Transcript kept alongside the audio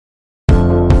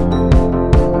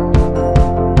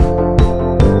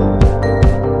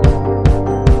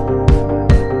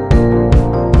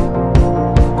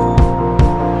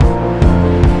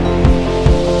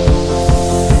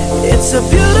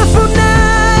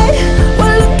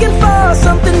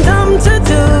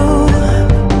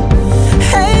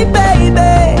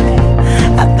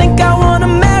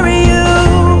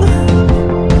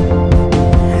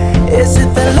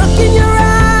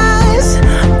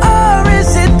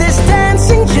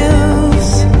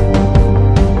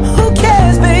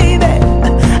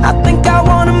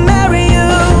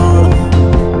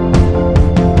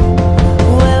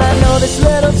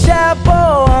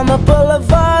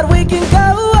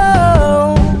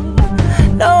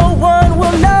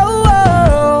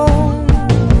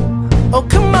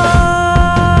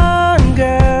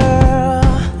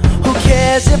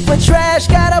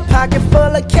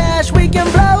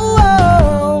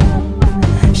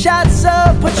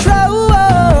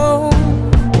control,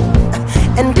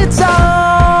 and it's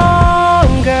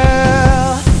on,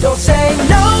 girl. Don't say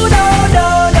no, no, no,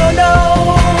 no, no.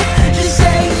 Just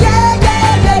say yeah,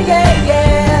 yeah, yeah, yeah,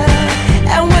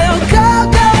 yeah. And we'll go,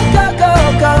 go, go, go,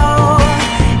 go.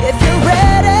 If you're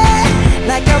ready,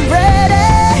 like I'm ready.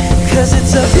 'Cause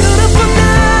it's a beautiful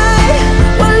night.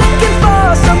 We're looking for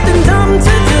something dumb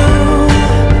to do.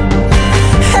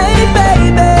 Hey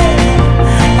baby,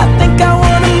 I think I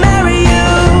wanna marry you.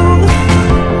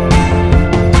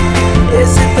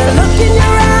 Is it the look in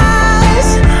your eyes,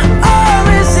 or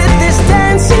is it this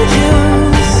dancing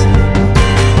juice?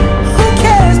 Who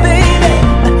cares, baby?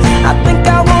 I think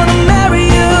I wanna marry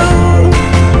you.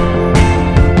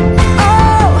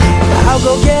 Oh, I'll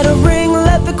go get a ring,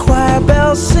 let the choir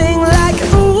bells sing like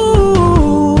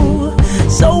ooh.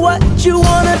 So what you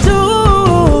wanna do?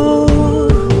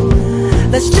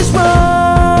 Let's just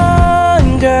run,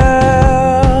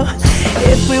 girl.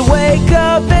 If we wake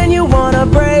up and you wanna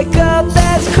break up,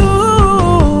 that's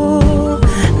cool.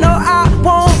 No, I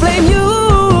won't blame you.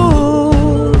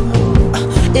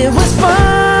 It was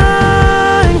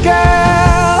fun,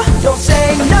 girl. Don't say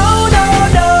no, no,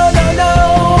 no, no, no.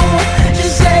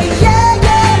 Just say yeah,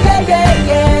 yeah, yeah, yeah,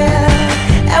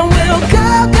 yeah. And we'll go,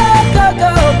 go, go,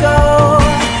 go, go.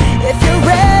 If you're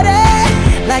ready,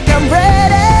 like I'm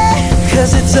ready.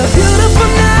 'Cause it's a beautiful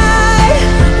night.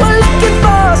 We're looking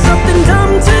for something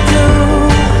dumb to do.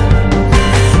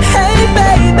 Hey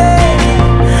baby,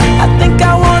 I think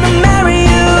I wanna marry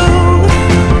you.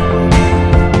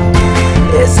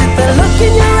 Is it the look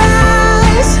in your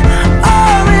eyes,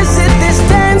 or is it this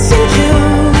dancing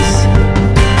juice?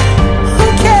 Who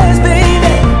cares,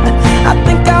 baby? I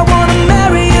think I wanna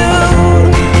marry you.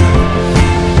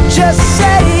 Just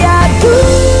say I do.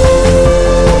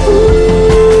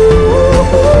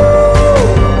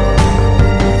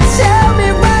 Tell me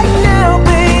right now,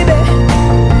 baby.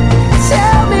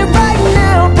 Tell me right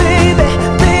now, baby.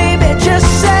 Baby, just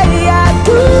say I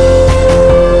do.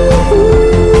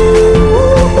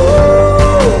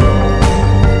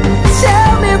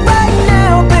 Tell me right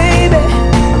now, baby.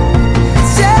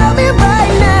 Tell me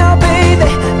right now, baby.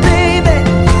 Baby,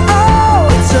 oh,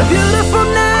 it's a beautiful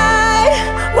night.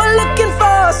 We're looking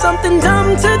for something dumb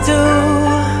to do.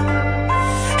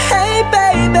 Hey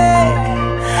baby,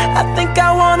 I think I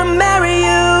wanna marry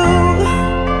you.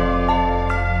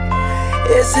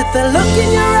 Is it the look in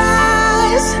your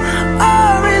eyes,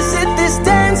 or is it this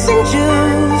dancing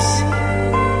juice?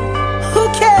 Who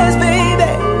cares,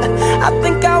 baby? I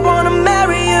think I wanna